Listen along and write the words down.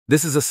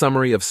This is a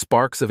summary of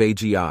SPARKS of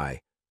AGI,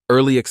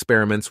 Early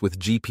Experiments with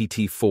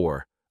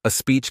GPT-4, a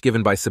speech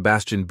given by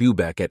Sebastian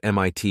Bubeck at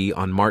MIT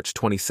on March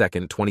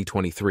 22,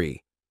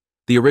 2023.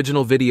 The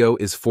original video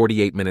is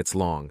 48 minutes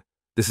long.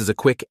 This is a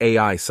quick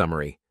AI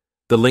summary.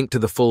 The link to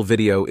the full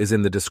video is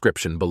in the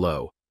description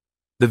below.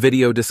 The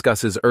video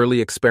discusses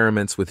early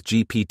experiments with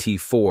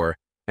GPT-4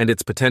 and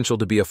its potential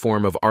to be a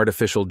form of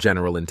artificial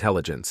general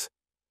intelligence.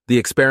 The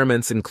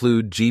experiments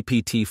include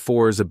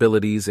GPT-4's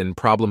abilities in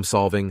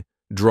problem-solving,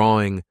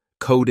 drawing,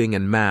 coding,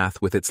 and math,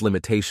 with its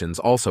limitations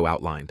also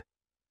outlined.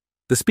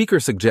 The speaker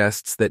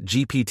suggests that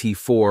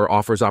GPT-4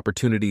 offers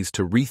opportunities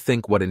to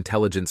rethink what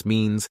intelligence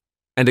means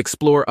and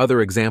explore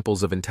other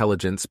examples of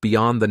intelligence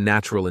beyond the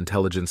natural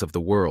intelligence of the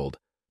world,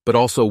 but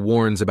also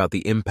warns about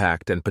the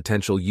impact and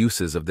potential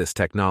uses of this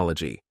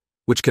technology,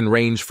 which can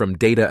range from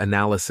data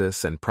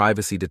analysis and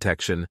privacy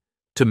detection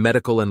to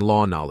medical and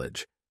law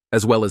knowledge,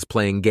 as well as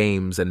playing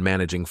games and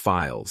managing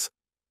files.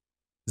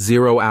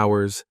 0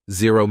 hours,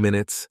 0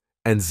 minutes,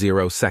 and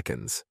 0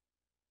 seconds.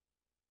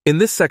 In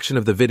this section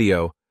of the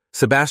video,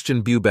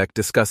 Sebastian Bubeck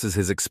discusses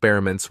his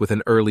experiments with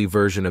an early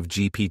version of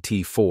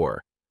GPT-4,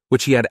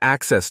 which he had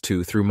access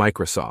to through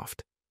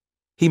Microsoft.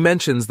 He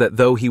mentions that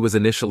though he was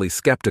initially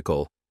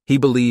skeptical, he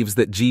believes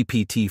that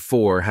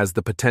GPT-4 has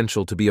the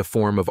potential to be a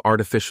form of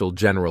artificial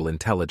general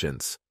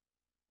intelligence.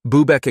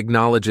 Bubeck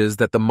acknowledges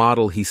that the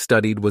model he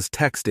studied was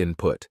text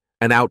input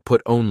and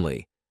output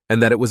only,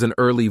 and that it was an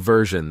early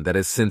version that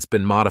has since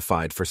been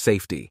modified for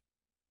safety.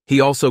 He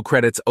also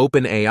credits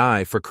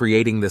OpenAI for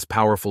creating this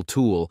powerful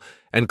tool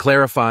and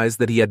clarifies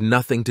that he had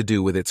nothing to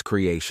do with its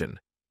creation.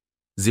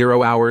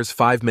 0 hours,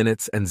 5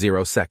 minutes, and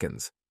 0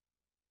 seconds.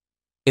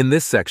 In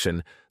this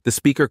section, the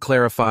speaker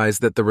clarifies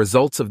that the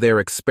results of their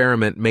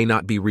experiment may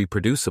not be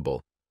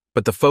reproducible,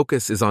 but the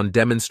focus is on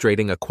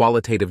demonstrating a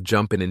qualitative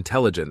jump in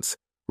intelligence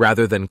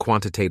rather than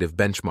quantitative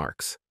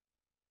benchmarks.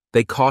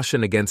 They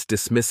caution against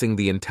dismissing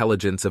the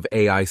intelligence of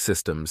AI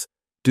systems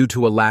due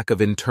to a lack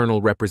of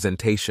internal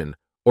representation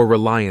or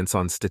reliance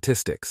on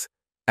statistics,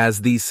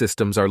 as these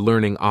systems are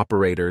learning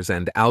operators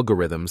and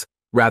algorithms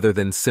rather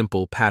than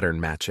simple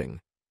pattern matching.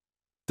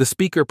 The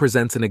speaker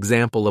presents an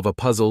example of a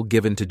puzzle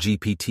given to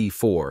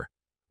GPT-4,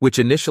 which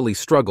initially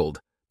struggled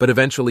but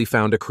eventually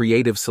found a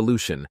creative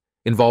solution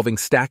involving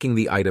stacking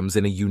the items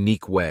in a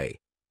unique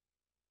way.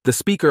 The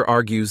speaker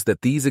argues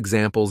that these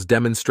examples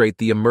demonstrate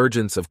the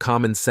emergence of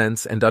common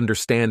sense and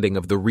understanding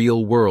of the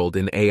real world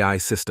in AI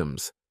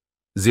systems.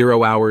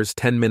 0 hours,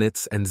 10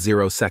 minutes, and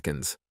 0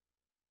 seconds.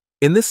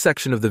 In this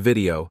section of the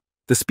video,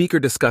 the speaker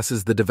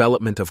discusses the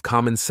development of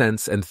common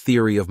sense and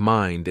theory of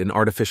mind in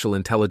artificial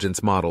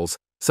intelligence models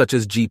such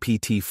as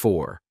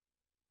GPT-4.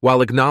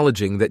 While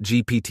acknowledging that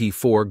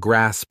GPT-4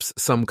 grasps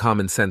some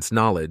common sense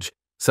knowledge,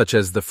 such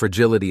as the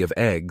fragility of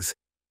eggs,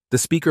 the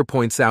speaker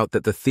points out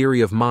that the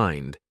theory of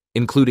mind,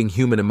 including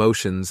human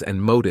emotions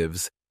and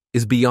motives,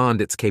 is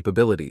beyond its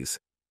capabilities.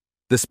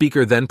 The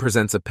speaker then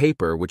presents a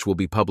paper, which will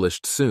be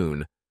published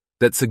soon,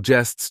 that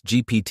suggests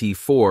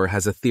GPT-4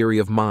 has a theory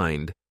of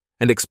mind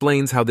and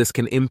explains how this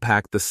can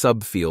impact the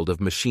subfield of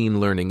machine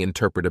learning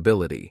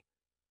interpretability.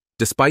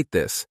 Despite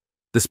this,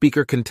 the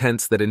speaker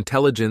contends that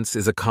intelligence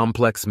is a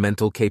complex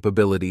mental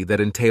capability that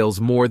entails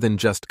more than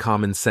just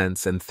common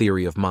sense and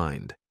theory of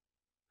mind.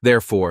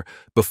 Therefore,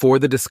 before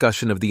the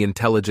discussion of the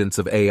intelligence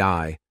of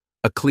AI,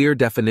 a clear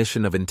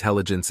definition of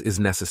intelligence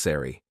is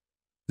necessary.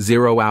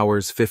 0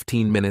 hours,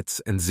 15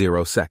 minutes, and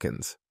 0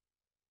 seconds.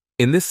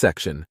 In this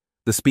section,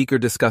 the speaker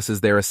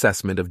discusses their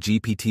assessment of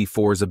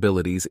GPT-4's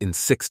abilities in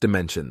 6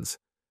 dimensions: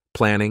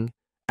 planning,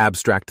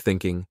 abstract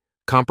thinking,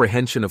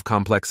 comprehension of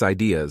complex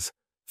ideas,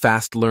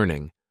 fast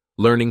learning,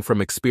 learning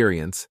from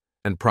experience,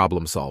 and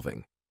problem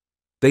solving.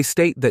 They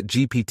state that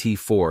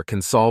GPT-4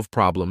 can solve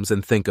problems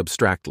and think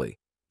abstractly,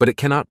 but it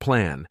cannot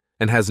plan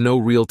and has no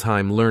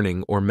real-time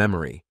learning or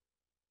memory.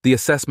 The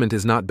assessment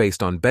is not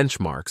based on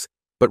benchmarks,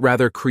 but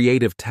rather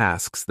creative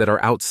tasks that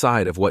are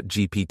outside of what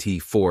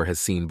GPT-4 has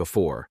seen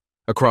before,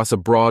 across a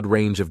broad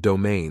range of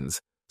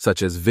domains,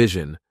 such as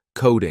vision,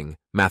 coding,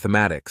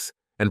 mathematics,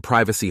 and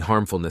privacy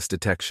harmfulness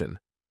detection.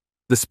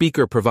 The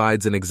speaker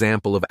provides an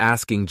example of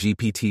asking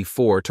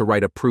GPT-4 to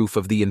write a proof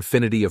of the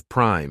infinity of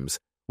primes,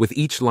 with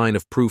each line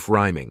of proof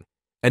rhyming,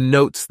 and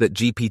notes that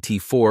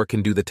GPT-4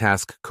 can do the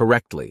task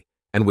correctly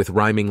and with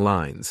rhyming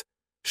lines,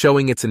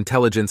 showing its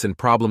intelligence in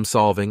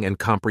problem-solving and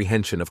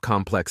comprehension of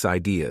complex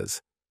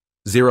ideas.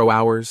 0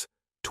 hours,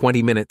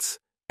 20 minutes,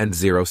 and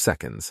 0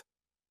 seconds.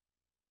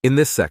 In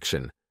this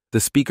section, the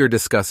speaker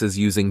discusses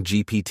using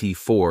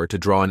GPT-4 to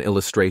draw an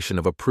illustration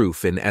of a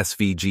proof in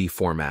SVG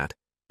format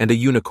and a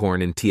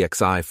unicorn in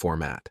TXI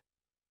format.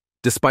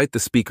 Despite the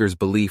speaker's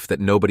belief that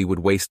nobody would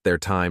waste their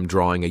time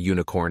drawing a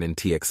unicorn in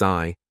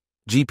TXI,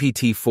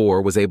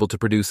 GPT-4 was able to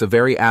produce a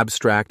very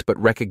abstract but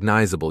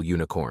recognizable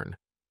unicorn.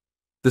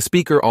 The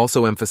speaker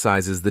also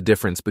emphasizes the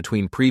difference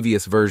between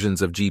previous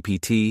versions of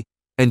GPT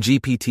and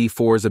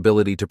GPT-4's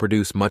ability to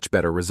produce much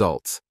better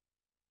results.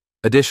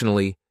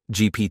 Additionally,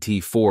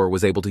 GPT-4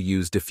 was able to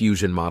use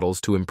diffusion models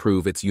to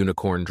improve its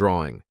unicorn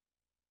drawing.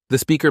 The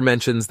speaker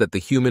mentions that the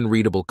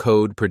human-readable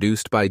code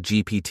produced by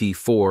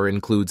GPT-4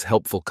 includes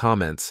helpful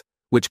comments,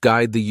 which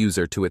guide the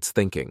user to its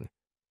thinking.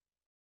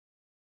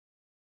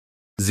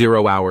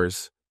 0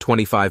 hours,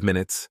 25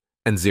 minutes,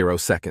 and 0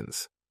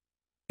 seconds.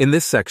 In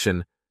this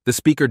section, the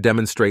speaker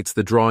demonstrates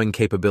the drawing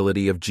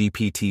capability of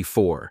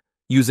GPT-4,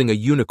 using a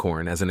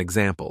unicorn as an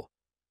example.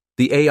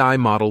 The AI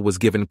model was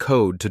given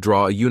code to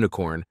draw a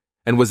unicorn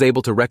and was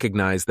able to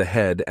recognize the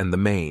head and the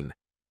mane.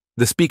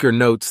 The speaker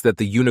notes that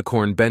the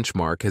unicorn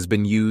benchmark has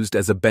been used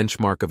as a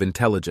benchmark of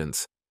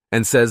intelligence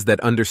and says that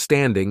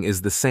understanding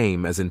is the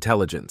same as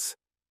intelligence.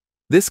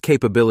 This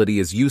capability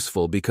is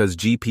useful because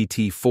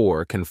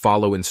GPT-4 can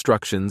follow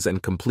instructions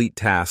and complete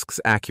tasks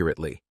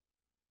accurately.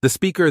 The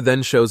speaker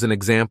then shows an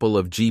example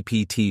of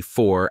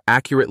GPT-4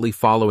 accurately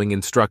following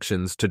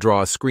instructions to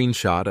draw a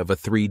screenshot of a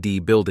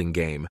 3D building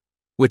game,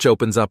 which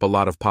opens up a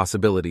lot of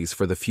possibilities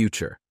for the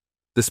future.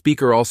 The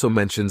speaker also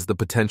mentions the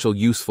potential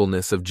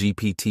usefulness of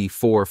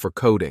GPT-4 for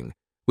coding,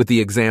 with the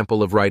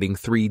example of writing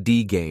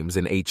 3D games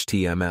in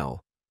HTML.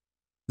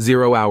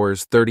 0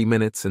 hours, 30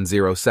 minutes, and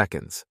 0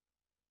 seconds.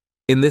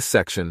 In this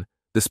section,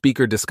 the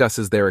speaker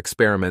discusses their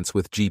experiments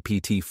with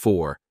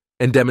GPT-4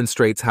 and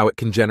demonstrates how it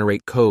can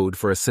generate code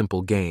for a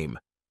simple game.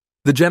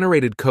 The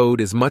generated code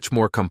is much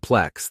more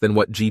complex than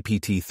what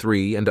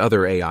GPT-3 and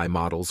other AI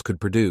models could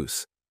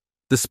produce.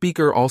 The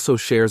speaker also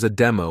shares a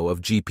demo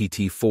of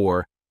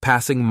GPT-4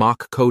 passing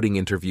mock coding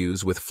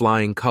interviews with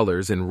flying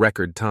colors in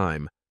record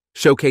time,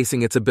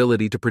 showcasing its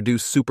ability to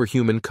produce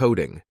superhuman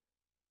coding.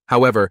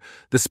 However,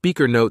 the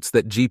speaker notes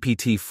that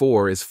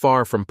GPT-4 is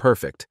far from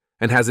perfect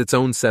and has its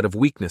own set of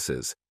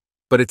weaknesses,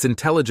 but it's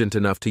intelligent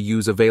enough to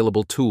use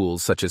available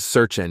tools such as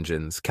search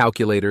engines,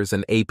 calculators,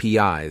 and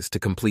APIs to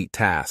complete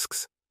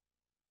tasks.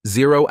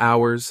 0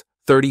 hours,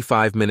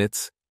 35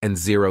 minutes, and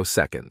 0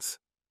 seconds.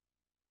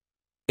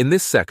 In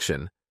this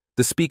section,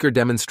 the speaker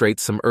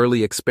demonstrates some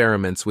early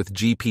experiments with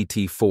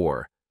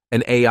GPT-4,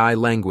 an AI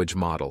language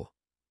model.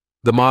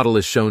 The model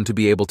is shown to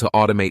be able to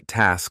automate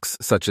tasks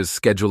such as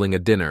scheduling a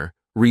dinner,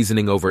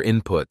 reasoning over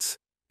inputs,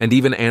 and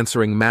even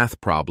answering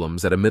math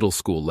problems at a middle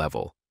school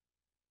level.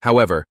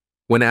 However,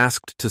 when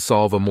asked to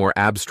solve a more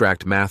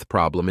abstract math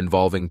problem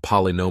involving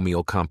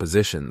polynomial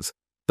compositions,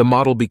 the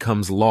model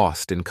becomes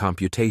lost in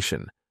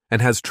computation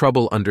and has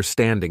trouble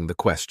understanding the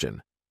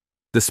question.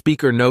 The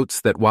speaker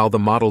notes that while the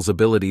model's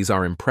abilities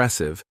are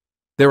impressive,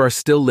 there are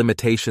still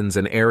limitations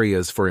and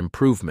areas for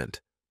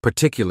improvement,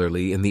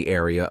 particularly in the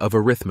area of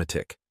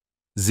arithmetic.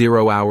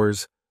 0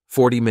 hours,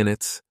 40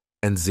 minutes,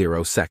 and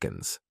 0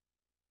 seconds.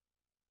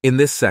 In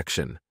this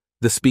section,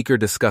 the speaker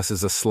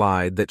discusses a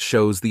slide that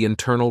shows the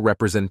internal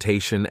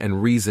representation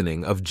and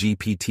reasoning of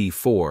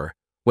GPT-4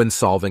 when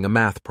solving a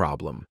math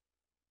problem.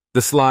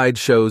 The slide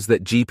shows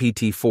that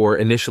GPT-4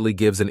 initially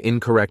gives an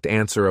incorrect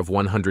answer of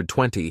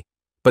 120,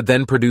 but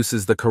then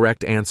produces the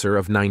correct answer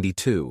of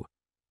 92.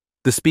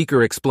 The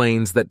speaker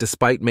explains that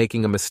despite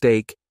making a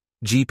mistake,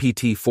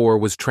 GPT-4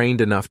 was trained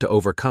enough to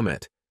overcome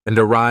it and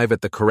arrive at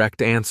the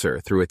correct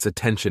answer through its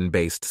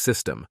attention-based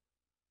system.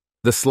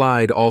 The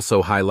slide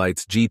also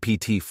highlights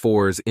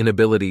GPT-4's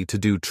inability to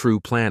do true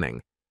planning,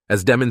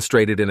 as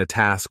demonstrated in a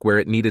task where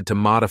it needed to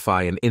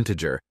modify an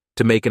integer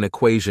to make an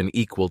equation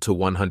equal to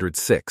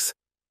 106,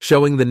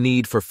 showing the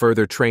need for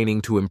further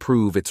training to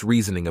improve its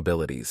reasoning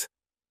abilities.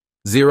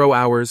 0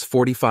 hours,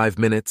 45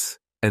 minutes,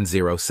 and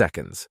 0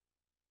 seconds.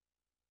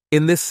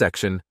 In this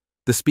section,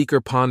 the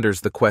speaker ponders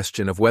the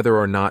question of whether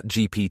or not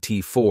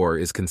GPT-4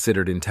 is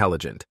considered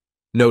intelligent,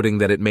 noting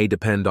that it may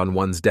depend on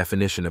one's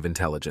definition of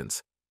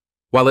intelligence.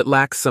 While it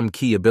lacks some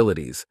key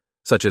abilities,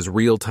 such as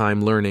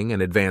real-time learning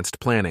and advanced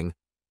planning,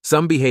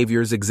 some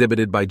behaviors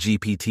exhibited by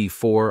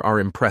GPT-4 are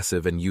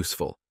impressive and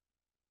useful.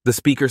 The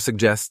speaker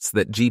suggests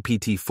that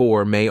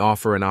GPT-4 may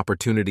offer an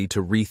opportunity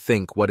to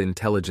rethink what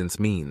intelligence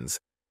means,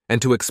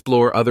 and to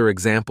explore other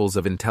examples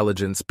of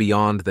intelligence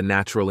beyond the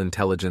natural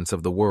intelligence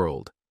of the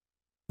world.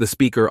 The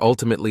speaker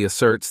ultimately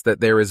asserts that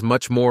there is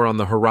much more on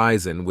the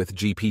horizon with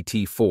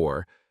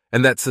GPT-4,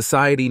 and that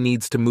society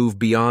needs to move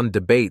beyond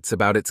debates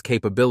about its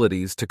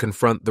capabilities to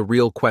confront the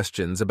real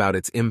questions about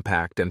its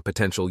impact and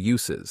potential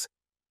uses.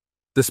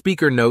 The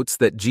speaker notes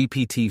that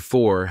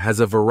GPT-4 has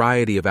a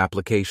variety of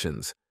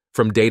applications,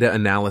 from data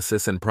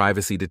analysis and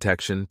privacy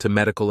detection to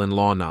medical and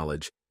law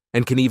knowledge,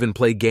 and can even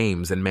play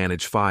games and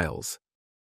manage files.